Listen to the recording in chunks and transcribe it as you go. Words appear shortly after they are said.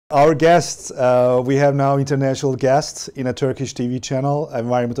Our guests, we have now international guests in a Turkish TV channel,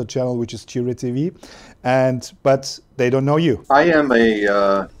 environmental channel, which is Çevre TV, but they don't know you. I am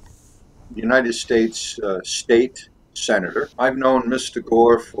a United States state senator. I've known Mr.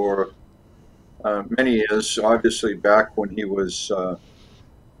 Gore for many years, obviously back when he was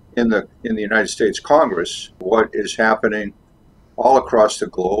in the United States Congress. What is happening all across the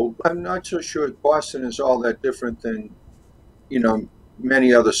globe, I'm not so sure Boston is all that different than,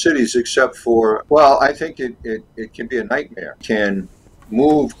 many other cities, except for, well, I think it can be a nightmare. Can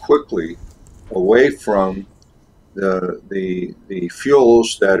move quickly away from the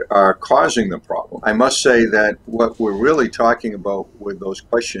fuels that are causing the problem. I must say that what we're really talking about with those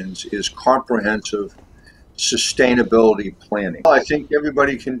questions is comprehensive sustainability planning. I think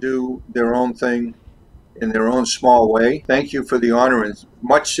everybody can do their own thing in their own small way. Thank you for the honor and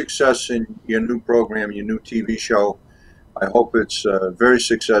much success in your new program, your new TV show. I hope it's very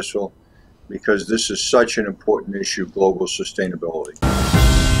successful because this is such an important issue, global sustainability.